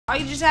All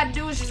you just had to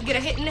do is just get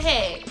a hit in the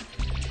head.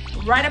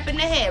 Right up in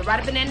the head, right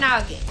up in that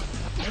noggin.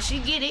 And she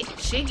get it,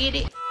 she get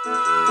it.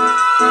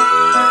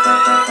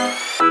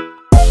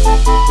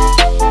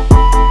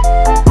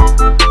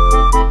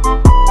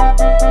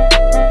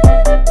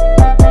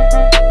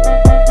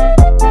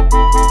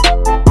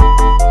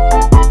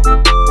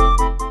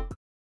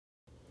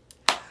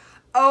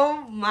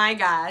 Oh my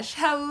gosh,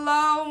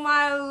 hello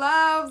my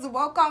loves,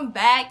 welcome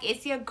back.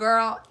 It's your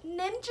girl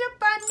Ninja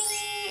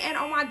Bunny, and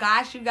oh my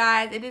gosh, you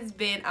guys, it has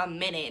been a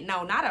minute.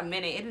 No, not a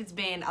minute, it has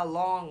been a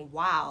long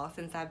while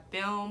since I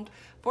filmed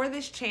for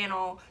this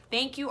channel.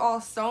 Thank you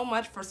all so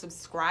much for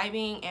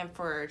subscribing and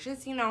for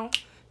just, you know,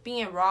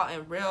 being raw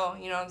and real,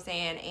 you know what I'm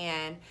saying,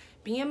 and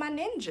being my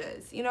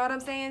ninjas, you know what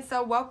I'm saying?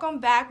 So welcome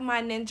back,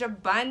 my ninja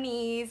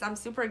bunnies. I'm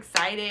super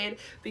excited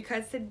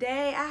because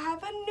today I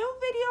have a new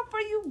video for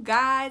you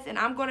guys, and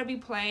I'm gonna be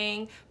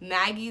playing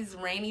Maggie's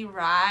Rainy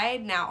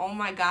Ride. Now, oh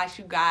my gosh,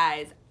 you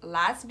guys,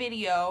 last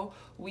video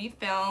we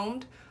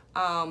filmed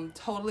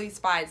Totally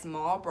Spies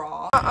Mall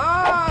Brawl.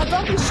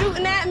 Don't be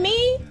shooting at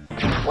me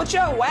with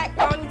your whack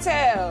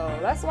ponytail.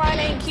 That's why it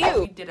ain't cute.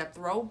 We did a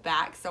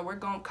throwback, so we're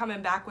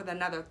coming back with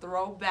another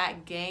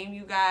throwback game,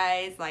 you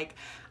guys. Like,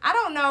 I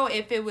don't know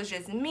if it was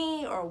just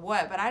me or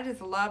what, but I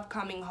just love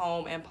coming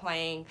home and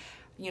playing,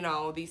 you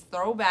know, these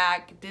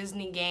throwback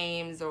Disney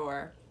games,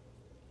 or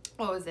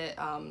what was it,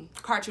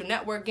 Cartoon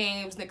Network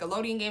games,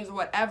 Nickelodeon games, or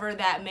whatever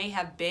that may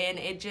have been.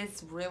 It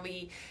just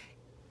really,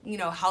 you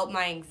know, helped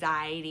my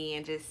anxiety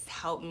and just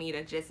helped me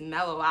to just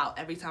mellow out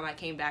every time I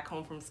came back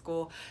home from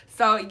school.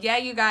 So yeah,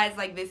 you guys,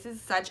 like, this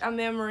is such a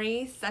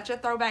memory, such a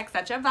throwback,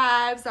 such a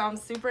vibe. So I'm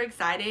super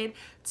excited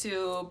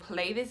to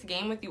play this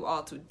game with you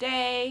all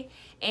today.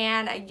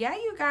 And yeah,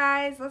 you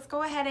guys, let's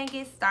go ahead and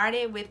get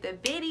started with the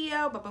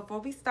video. But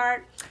before we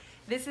start,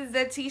 this is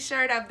the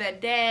t-shirt of the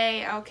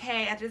day.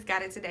 Okay, I just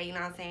got it today, you know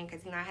what I'm saying,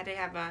 because, you know, I had to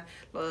have a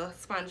little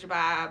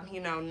SpongeBob,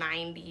 you know,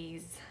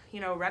 90s, you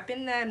know,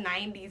 repping the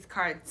 90s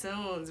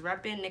cartoons,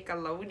 repping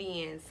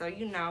Nickelodeon. So,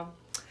 you know,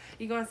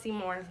 you're going to see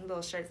more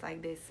little shirts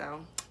like this.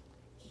 So,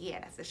 yeah,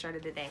 that's the shirt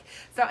of the day.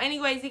 So,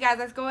 anyways, you guys,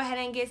 let's go ahead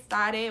and get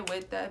started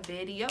with the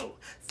video.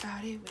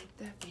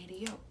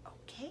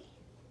 Okay?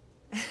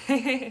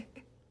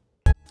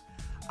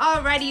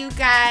 Alrighty, you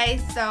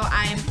guys. So,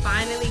 I am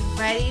finally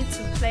ready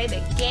to play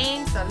the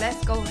game. So,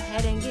 let's go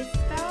ahead and get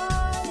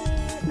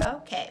started.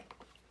 Okay.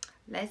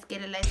 Let's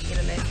get it.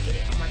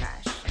 Oh, my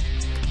gosh.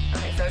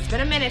 Okay, so it's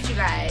been a minute, you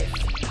guys.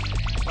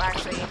 Well,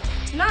 actually,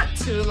 not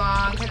too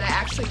long, because I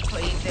actually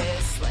played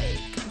this, like,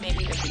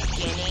 maybe the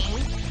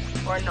beginning,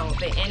 or no,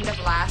 the end of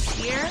last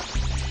year.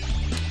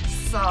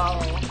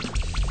 So,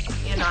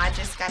 you know, I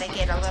just gotta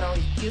get a little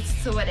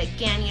used to it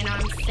again, you know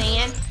what I'm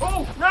saying?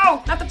 Oh,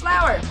 no, not the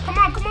flower. Come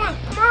on. No!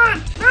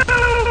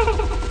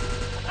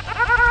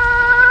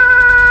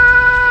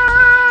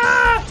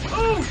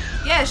 Oh,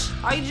 yes,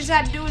 all you just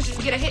had to do is just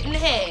get a hit in the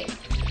head.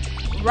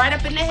 Right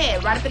up in the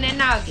head, right up in that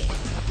noggin.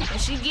 And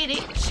she get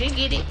it.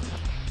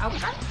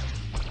 Okay.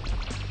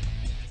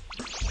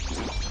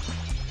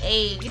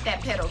 Hey, get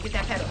that pedal.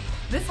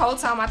 This whole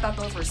time I thought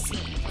those were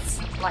seeds.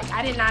 Like,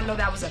 I did not know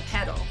that was a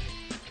pedal.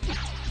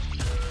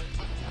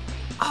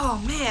 Oh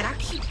man, I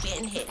keep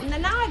getting hit in the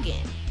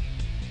noggin.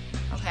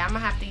 Okay, I'm gonna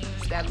have to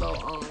use that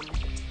little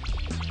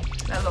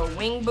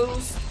wing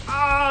boost.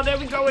 Oh, there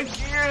we go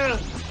again.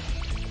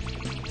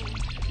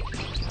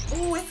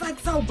 Oh, it's like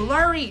so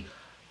blurry.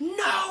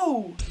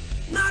 No,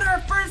 not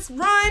our first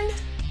run.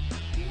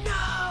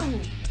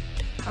 No.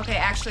 Okay,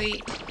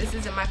 actually, this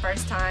isn't my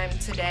first time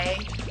today.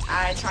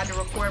 I tried to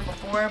record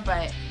before,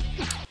 but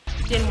it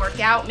didn't work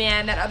out,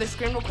 man. That other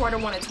screen recorder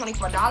wanted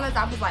 $24.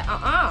 I was like,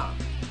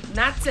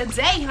 not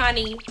today,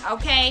 honey.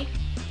 Okay?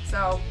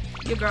 So,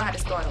 your girl had to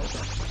start over.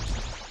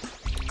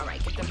 All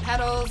right, get them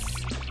pedals.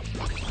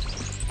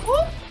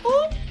 Ooh.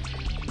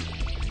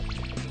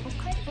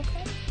 Okay.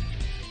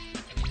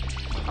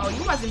 Oh,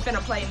 you wasn't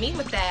finna play me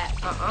with that.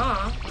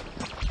 Okay.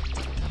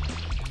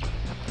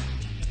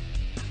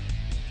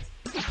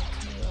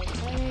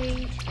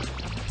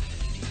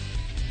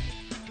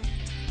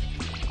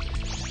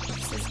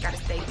 Just gotta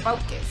stay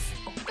focused,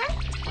 okay?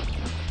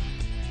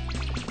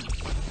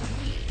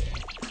 Yeah.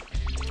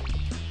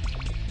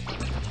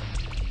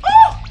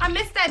 Oh, I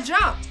missed that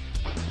jump.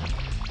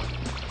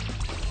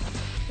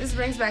 This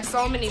brings back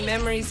so many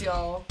memories,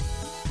 y'all.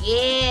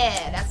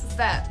 Yeah, that's what's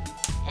up.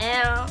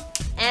 Ow.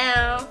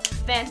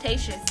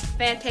 Fantasious.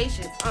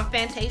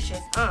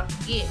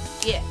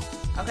 Yeah.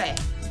 Okay,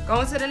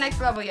 going to the next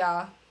level,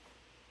 y'all.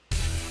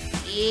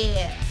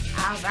 Yeah,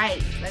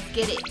 alright, let's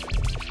get it.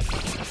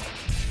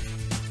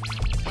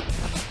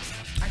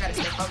 I gotta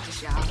stay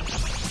focused, y'all.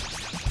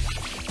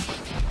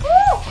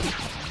 Woo!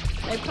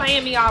 They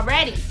playing me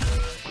already.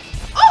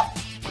 Oh!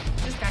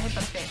 Just got hit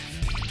by the fence.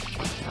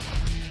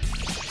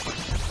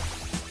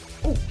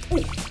 Ooh.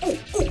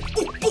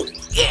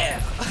 Yeah!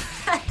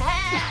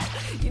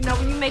 You know,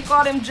 when you make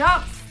all them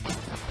jumps,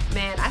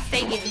 man, I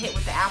stay getting hit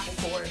with the apple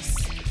cores.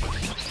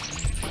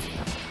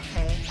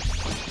 Okay.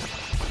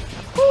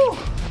 Whew.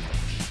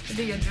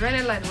 The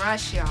adrenaline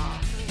rush, y'all.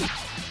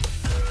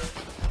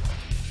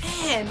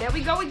 Man, there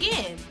we go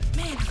again.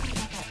 Man, I could've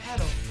got that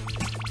pedal.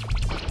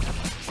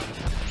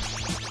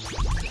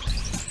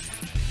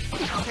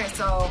 Okay,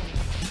 so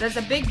there's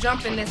a big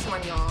jump in this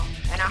one, y'all,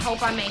 and I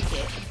hope I make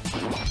it.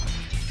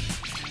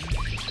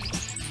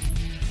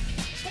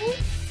 Ooh,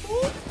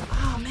 ooh.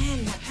 Oh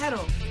man, that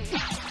pedal.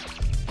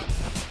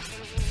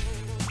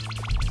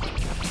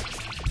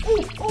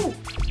 Ooh, ooh,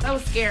 that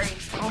was scary.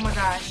 Oh my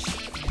gosh.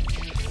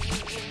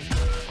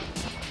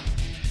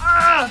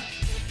 Ah!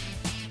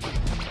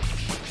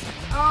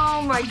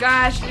 Oh my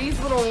gosh, these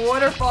little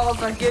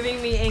waterfalls are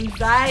giving me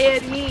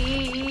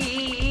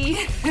anxiety.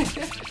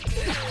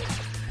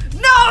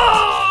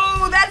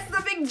 No! That's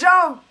the big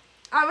jump.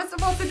 I was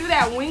supposed to do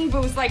that wing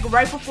boost like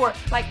right before.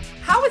 Like,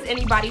 how is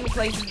anybody who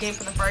plays this game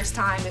for the first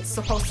time is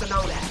supposed to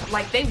know that?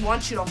 Like, they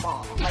want you to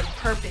fall, like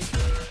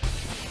purposely.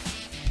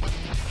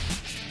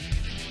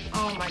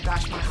 Oh my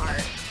gosh, my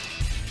heart.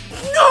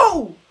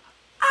 No!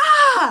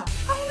 Ah!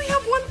 I only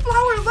have one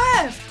flower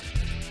left.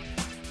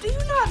 Do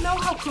you not know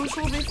how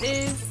crucial this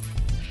is?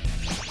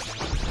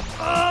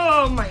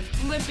 Oh my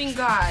flipping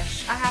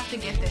gosh. I have to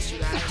get this, you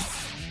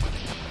guys.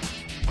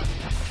 Oh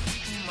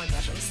my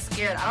gosh, I'm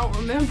scared. I don't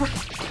remember.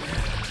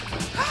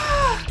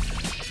 I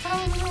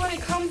don't remember when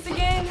it comes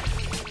again.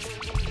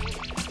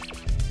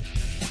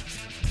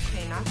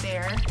 Okay, not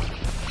there.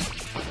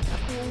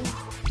 Ooh.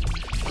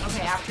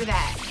 Okay, after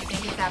that. I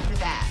think it's after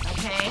that,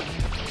 okay?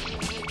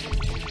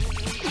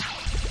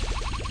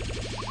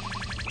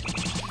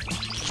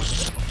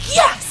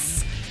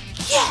 Yes!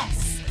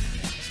 Yes!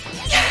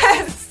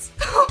 Yes!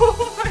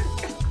 Oh my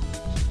god.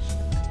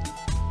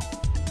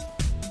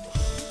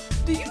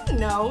 Do you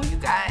know, you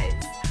guys,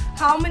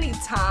 how many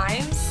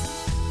times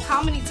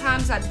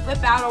I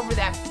flip out over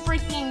that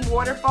freaking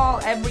waterfall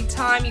every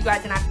time, you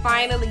guys, and I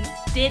finally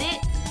did it,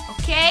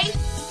 okay?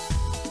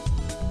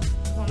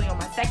 Only on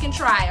my second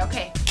try,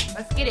 okay.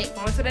 Let's get it,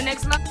 going to the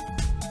next level.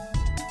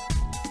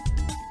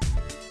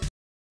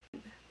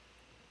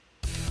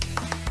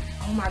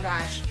 Oh my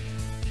gosh.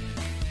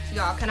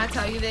 Y'all, can I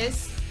tell you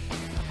this?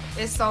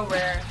 It's so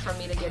rare for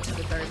me to get to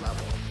the 3rd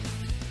level.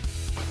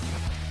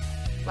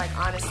 Like,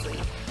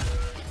 honestly.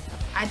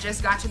 I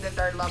just got to the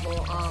 3rd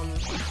level,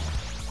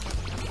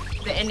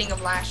 the ending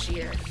of last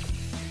year.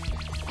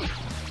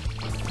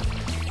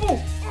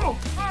 Oh, oh,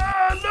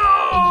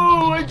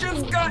 no! I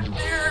just got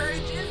there.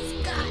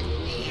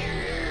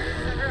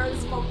 I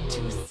spoke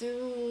too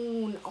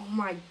soon. Oh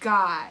my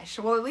gosh.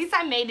 Well, at least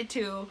I made it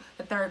to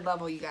the 3rd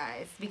level, you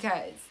guys,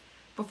 because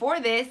before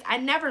this, I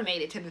never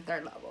made it to the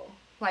 3rd level,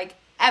 like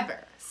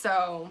ever.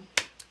 So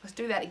let's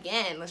do that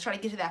again. Let's try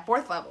to get to that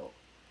 4th level.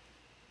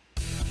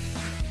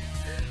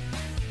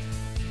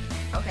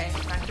 Okay,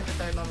 back to the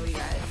 3rd level, you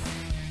guys.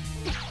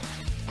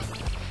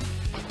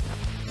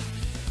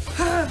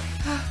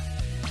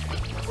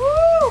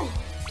 Woo!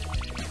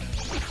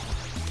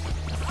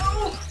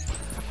 Oh!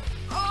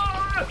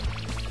 Oh!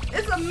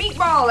 It's a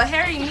meatball, a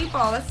hairy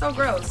meatball. That's so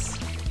gross.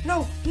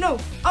 No, no.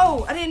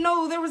 Oh, I didn't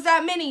know there was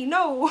that many.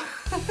 No.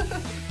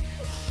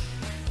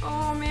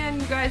 Oh man,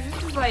 you guys,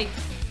 this is like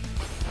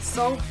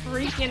so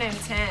freaking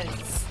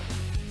intense.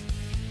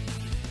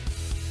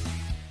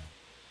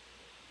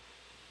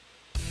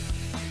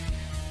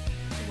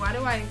 Why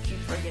do I keep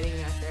forgetting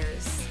that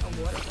there's a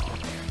waterfall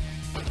there?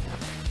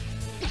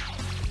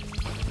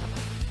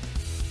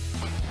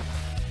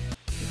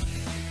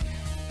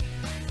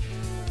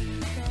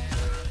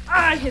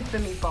 I hit the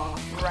meatball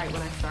right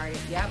when I started.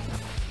 Yep.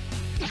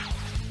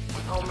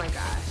 Oh my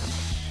gosh.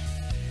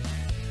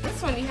 This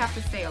one you have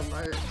to stay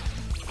alert.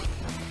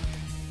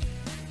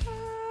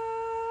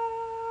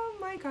 Oh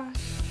my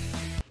gosh.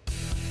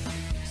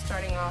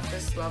 Starting off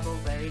this level,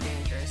 very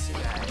dangerous, you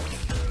guys.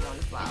 1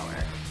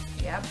 flower.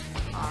 Yep.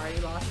 Already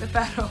lost the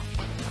battle.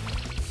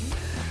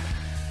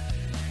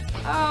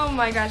 Oh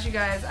my gosh, you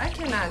guys. I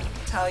cannot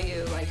tell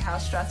you like how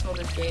stressful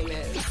this game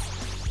is.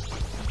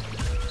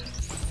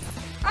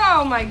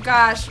 Oh my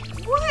gosh,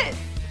 what?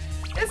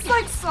 It's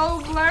like so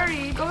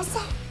blurry, it goes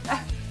so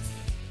fast.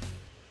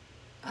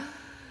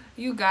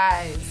 You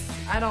guys,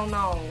 I don't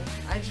know.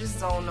 I just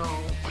don't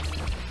know.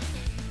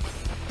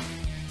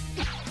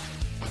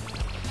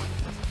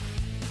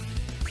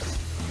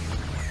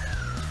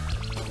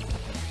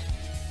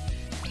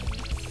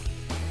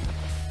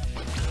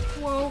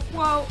 Whoa,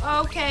 whoa,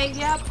 okay,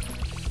 yep.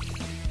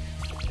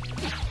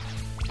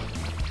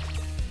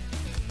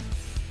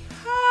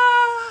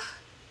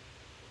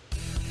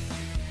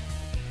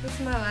 This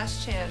is my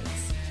last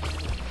chance.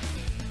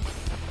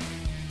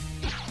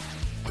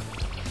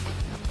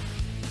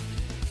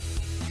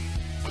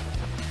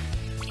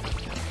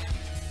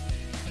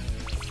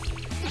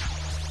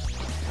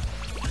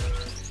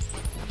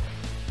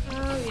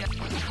 Oh yeah.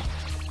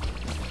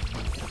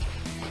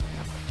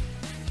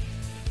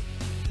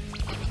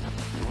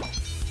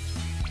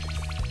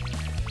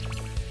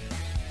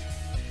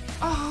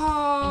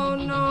 Oh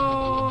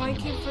no, I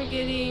keep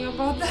forgetting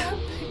about that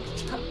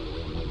picture.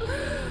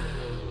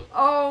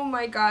 Oh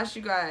my gosh,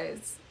 you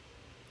guys.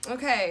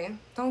 Okay,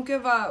 don't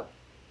give up.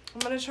 I'm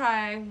gonna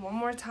try one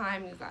more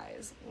time, you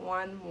guys.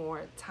 One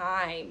more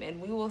time, and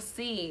we will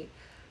see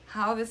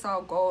how this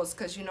all goes,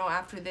 because you know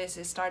after this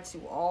it starts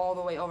you all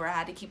the way over. I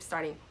had to keep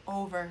starting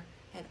over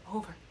and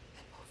over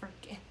and over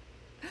again,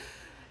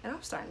 and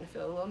I'm starting to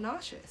feel a little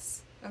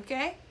nauseous,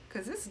 okay?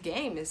 Because this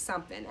game is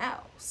something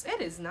else.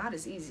 It is not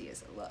as easy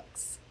as it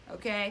looks,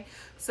 okay?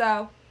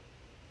 So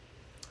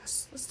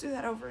let's do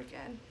that over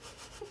again.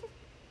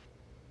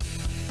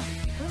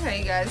 Okay,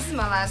 you guys, this is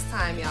my last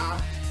time, y'all.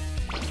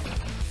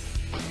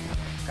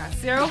 Got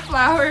 0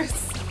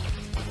 flowers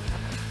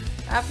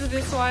after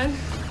this one.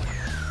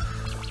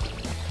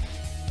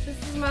 This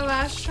is my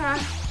last try.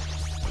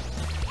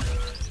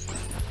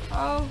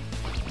 Oh,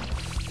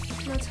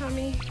 my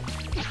tummy.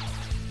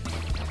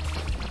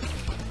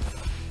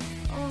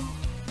 Oh.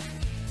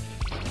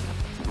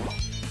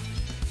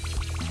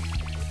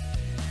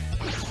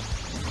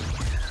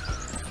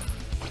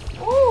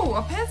 Ooh,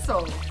 a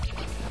pencil.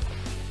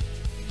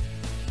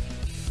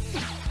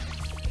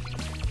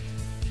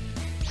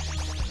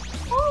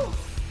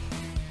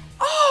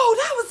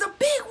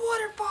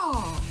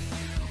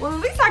 Well, at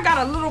least I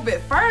got a little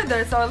bit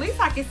further, so at least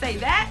I can say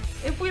that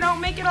if we don't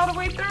make it all the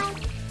way through.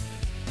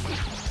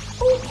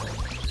 Ooh.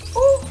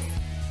 Ooh.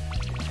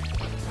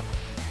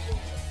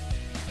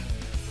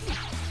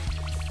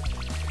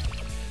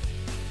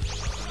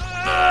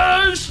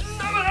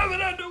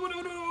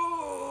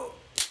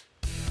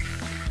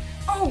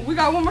 Oh, we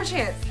got one more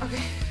chance.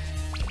 Okay.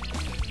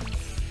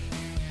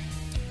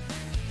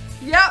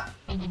 Yep.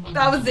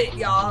 That was it,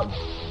 y'all.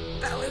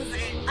 That was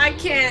it. I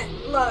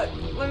can't. Look,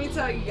 let me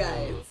tell you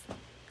guys.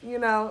 You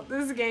know,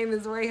 this game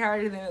is way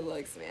harder than it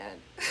looks,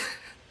 man.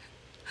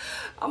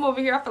 I'm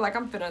over here, I feel like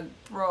I'm finna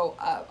throw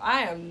up.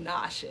 I am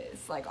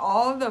nauseous. Like,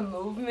 all the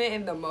movement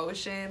and the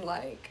motion,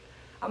 like,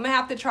 I'm gonna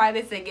have to try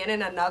this again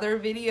in another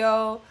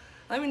video.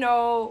 Let me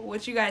know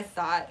what you guys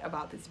thought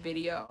about this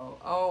video.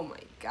 Oh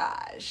my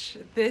gosh.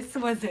 This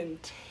was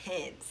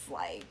intense.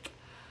 Like,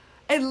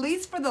 at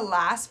least for the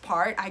last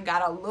part, I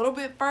got a little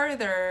bit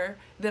further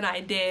than I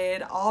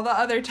did all the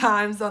other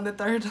times on the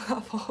 3rd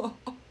level.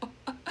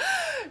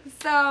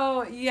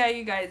 So yeah,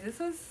 you guys, this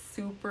was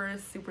super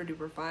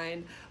duper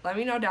fun. Let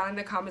me know down in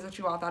the comments what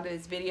you all thought of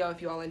this video,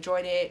 if you all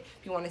enjoyed it,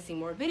 if you want to see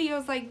more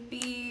videos like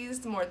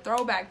these, more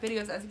throwback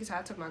videos. As you can tell,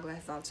 I took my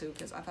glasses off too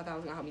because I thought that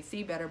was gonna help me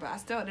see better, but I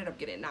still ended up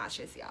getting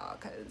nauseous, y'all,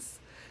 because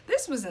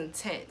this was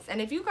intense. And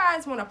if you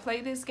guys want to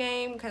play this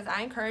game, because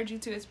I encourage you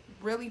to, it's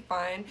really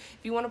fun. If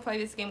you want to play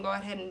this game, go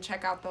ahead and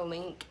check out the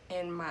link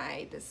in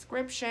my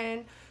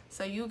description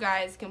so you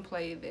guys can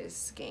play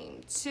this game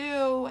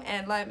too,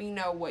 and let me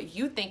know what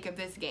you think of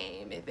this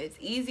game. If it's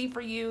easy for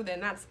you, then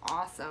that's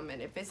awesome,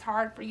 and if it's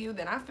hard for you,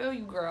 then I feel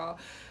you, girl.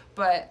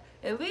 But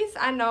at least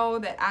I know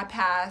that I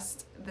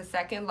passed the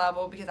 2nd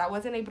level, because I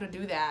wasn't able to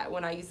do that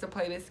when I used to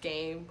play this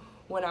game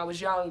when I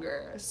was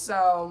younger.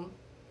 So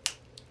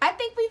I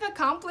think we've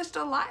accomplished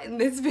a lot in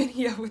this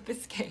video with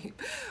this game.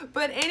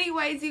 But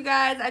anyways, you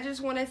guys, I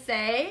just want to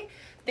say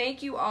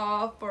thank you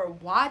all for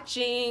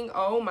watching.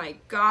 Oh my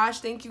gosh,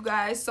 thank you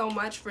guys so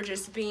much for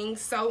just being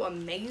so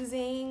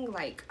amazing.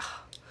 Like,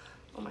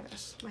 oh my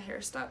gosh, my hair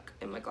is stuck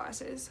in my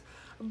glasses.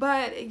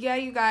 But yeah,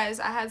 you guys,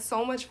 I had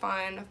so much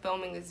fun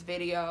filming this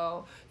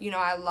video. You know,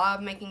 I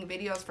love making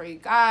videos for you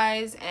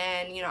guys,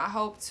 and you know, I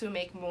hope to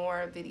make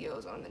more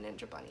videos on the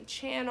Ninja Bunny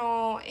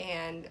channel,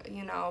 and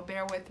you know,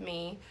 bear with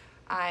me.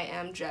 I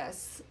am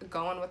just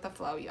going with the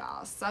flow,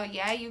 y'all. So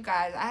yeah, you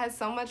guys, I had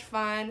so much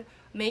fun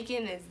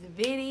making this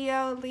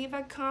video. Leave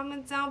a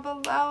comment down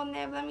below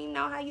and let me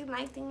know how you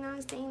liked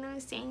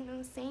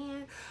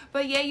it.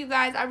 But yeah, you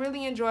guys, I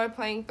really enjoy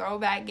playing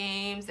throwback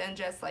games and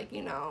just like,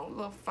 you know,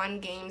 little fun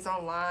games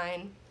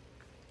online.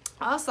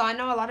 Also, I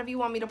know a lot of you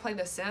want me to play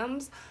The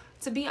Sims.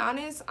 To be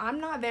honest,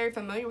 I'm not very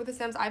familiar with The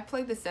Sims. I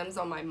played The Sims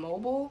on my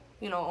mobile,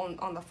 you know,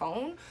 on the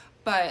phone.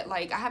 But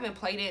like, I haven't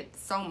played it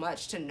so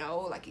much to know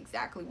like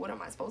exactly what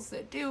am I supposed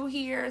to do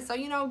here. So,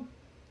 you know,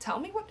 tell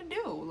me what to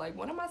do. Like,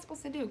 what am I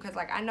supposed to do? Because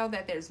like, I know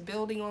that there's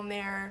building on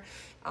there.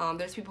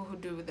 There's people who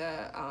do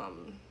the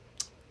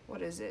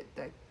what is it,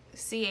 the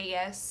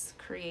CAS,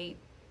 create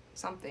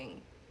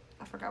something.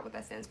 I forgot what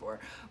that stands for,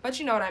 but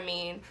you know what I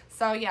mean.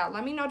 So yeah,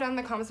 let me know down in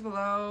the comments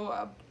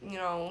below, you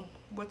know,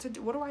 what to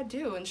do. What do I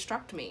do?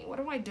 Instruct me. What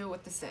do I do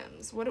with The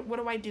Sims? What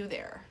do I do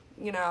there?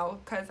 You know,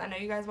 because I know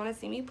you guys want to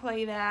see me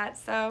play that.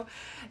 So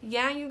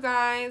yeah, you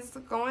guys,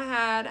 go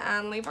ahead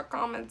and leave a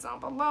comment down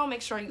below.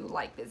 Make sure you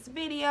like this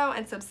video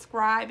and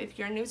subscribe if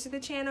you're new to the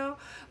channel.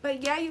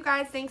 But yeah, you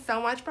guys, thanks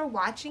so much for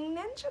watching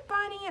Ninja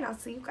Bunny, and I'll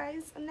see you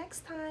guys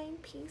next time.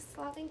 Peace,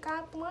 love, and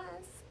God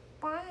bless.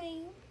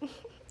 Bye.